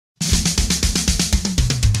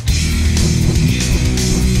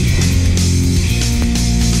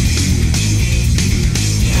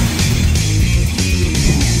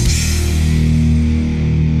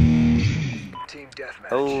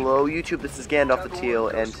Hello YouTube, this is Gandalf the Teal,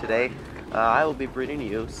 and today I will be bringing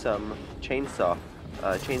you some chainsaw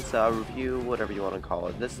review, whatever you want to call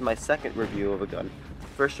it. This is my second review of a gun.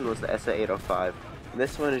 First one was the SA-805, and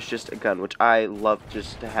this one is just a gun which I love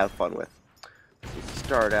just to have fun with. Let's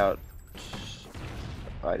start out.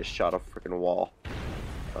 I just shot a freaking wall.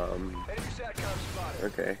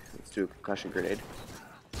 Okay, let's do a concussion grenade.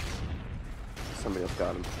 Somebody else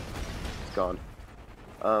got him. He's gone.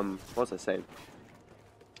 What was I saying?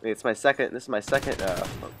 It's my second. This is my second.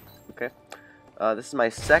 Okay. This is my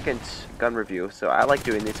second gun review, so I like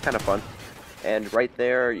doing these. Kind of fun. And right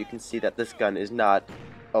there, you can see that this gun is not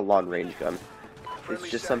a long-range gun. It's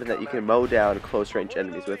just something that you can mow down close-range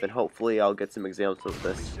enemies with, and hopefully, I'll get some examples of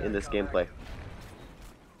this in this gameplay.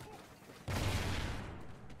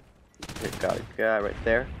 Okay, got a guy right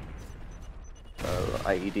there.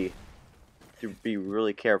 IED. To be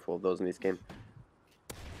really careful of those in these games.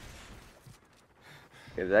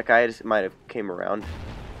 Okay, that guy just might have came around.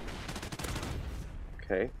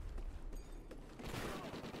 Okay.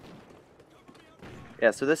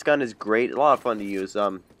 Yeah, so this gun is great. A lot of fun to use.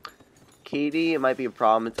 KD, it might be a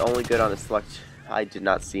problem. It's only good on a select. I did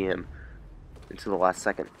not see him until the last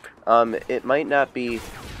second. It might not be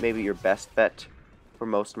maybe your best bet for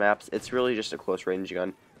most maps. It's really just a close range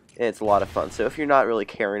gun, and it's a lot of fun. So if you're not really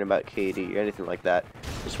caring about KD or anything like that,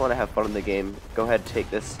 just want to have fun in the game, go ahead and take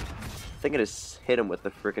this. I think I just hit him with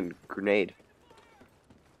the freaking grenade.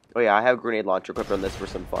 Oh yeah, I have a grenade launcher equipped on this for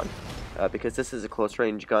some fun. Because this is a close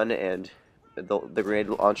range gun, and the grenade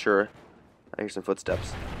launcher... I hear some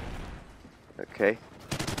footsteps. Okay.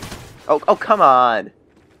 Oh, come on!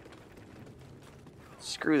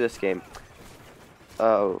 Screw this game.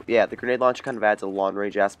 Oh, yeah, the grenade launcher kind of adds a long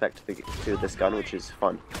range aspect to this gun, which is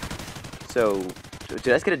fun. So, did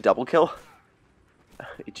I just get a double kill?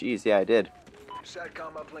 Jeez, yeah, I did.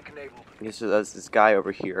 SATCOM uplink enabled. Okay, so that's this guy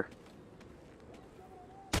over here.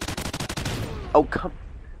 Oh, come.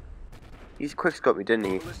 He's quickscoped me, didn't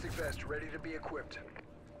he? Ballistic vest ready to be equipped.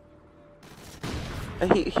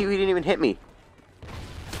 He didn't even hit me.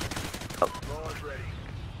 Oh. Launch ready.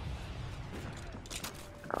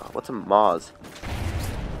 What's a Moz?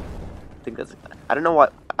 I think that's. I don't know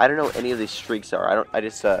what. I don't know what any of these streaks are. I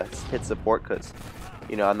just hit support because,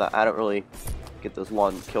 you know, I don't really get those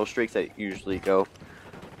long kill streaks that usually go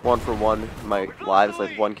 1 for 1. My lives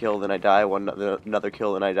like 1 kill, then I die. Another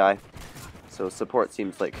kill, then I die. So support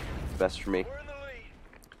seems like best for me.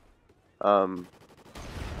 But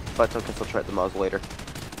I guess I'll try the Moz later.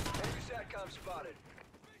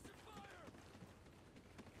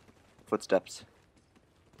 Footsteps.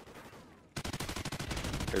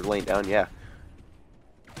 They're laying down, yeah.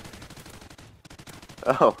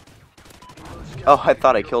 Oh, I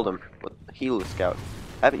thought I killed him with Helo Scout.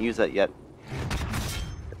 I haven't used that yet.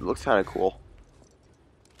 It looks kind of cool.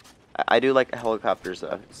 I do like helicopters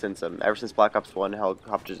since ever since Black Ops 1,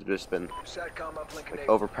 helicopters have just been like,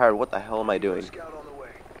 overpowered. What the hell am I doing?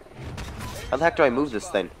 How the heck do I move this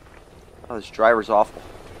thing? Oh, this driver's awful.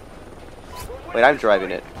 Wait, I'm driving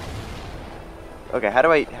it. Okay, how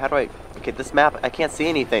do I? Okay, this map, I can't see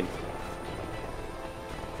anything.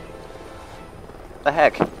 What the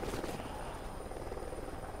heck?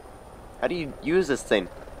 How do you use this thing?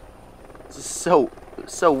 This is so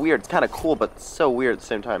weird. It's kind of cool, but so weird at the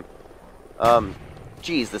same time.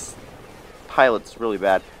 Geez, this pilot's really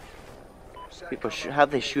bad. People,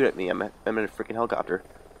 how'd they shoot at me? I'm in a freaking helicopter.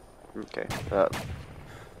 Okay.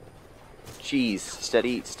 Jeez,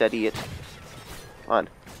 steady it. Come on.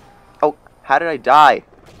 Oh, how did I die?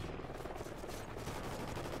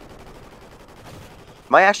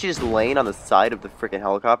 Am I actually just laying on the side of the freaking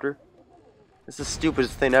helicopter? This is the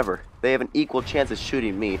stupidest thing ever. They have an equal chance of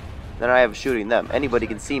shooting me than I have of shooting them. Anybody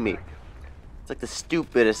can see me. It's like the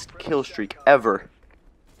stupidest kill streak ever.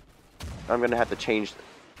 I'm gonna have to change.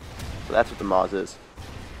 So that's what the Moz is.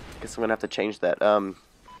 Guess I'm gonna have to change that. Oh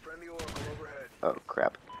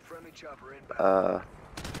crap.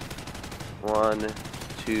 1,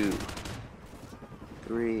 2,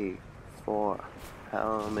 3, 4.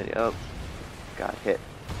 How many? Oh, got hit.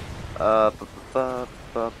 I'm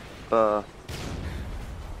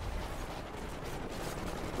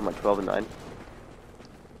on 12 and 9.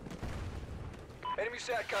 Enemy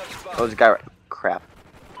SATCOM spotted. Oh, there's a guy right. Crap.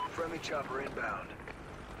 Friendly chopper inbound.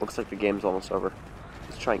 Looks like the game's almost over.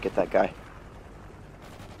 Let's try and get that guy.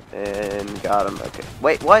 And got him. Okay.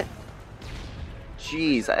 Wait, what?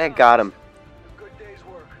 Jeez, I got him. Good day's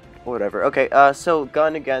work. Whatever. Okay, so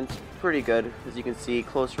gun again, pretty good. As you can see,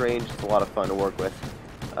 close range, it's a lot of fun to work with.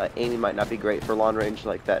 Aiming might not be great for long range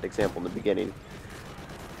like that example in the beginning.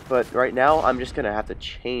 But right now, I'm just gonna have to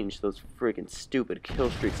change those freaking stupid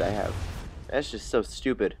kill streaks I have. That's just so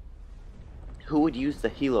stupid. Who would use the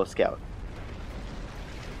Helo Scout?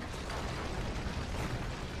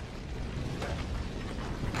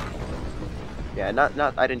 Yeah,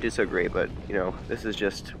 I didn't do so great, but, you know, this is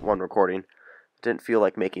just one recording. Didn't feel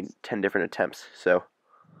like making 10 different attempts, so.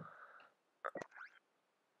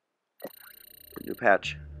 New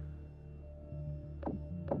patch.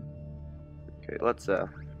 Okay, let's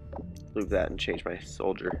leave that and change my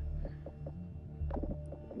soldier.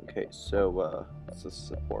 Okay, so this is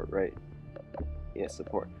support, right? Yeah,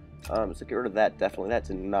 support. So get rid of that, definitely. That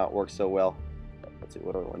did not work so well. Let's see,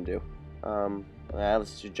 what do I want to do?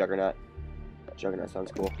 Let's do Juggernaut. Juggernaut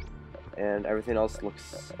sounds cool. And everything else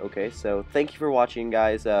looks okay. So thank you for watching,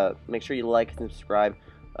 guys. Make sure you like and subscribe.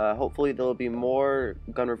 Hopefully there will be more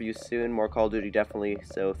gun reviews soon, more Call of Duty definitely.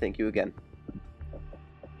 So thank you again.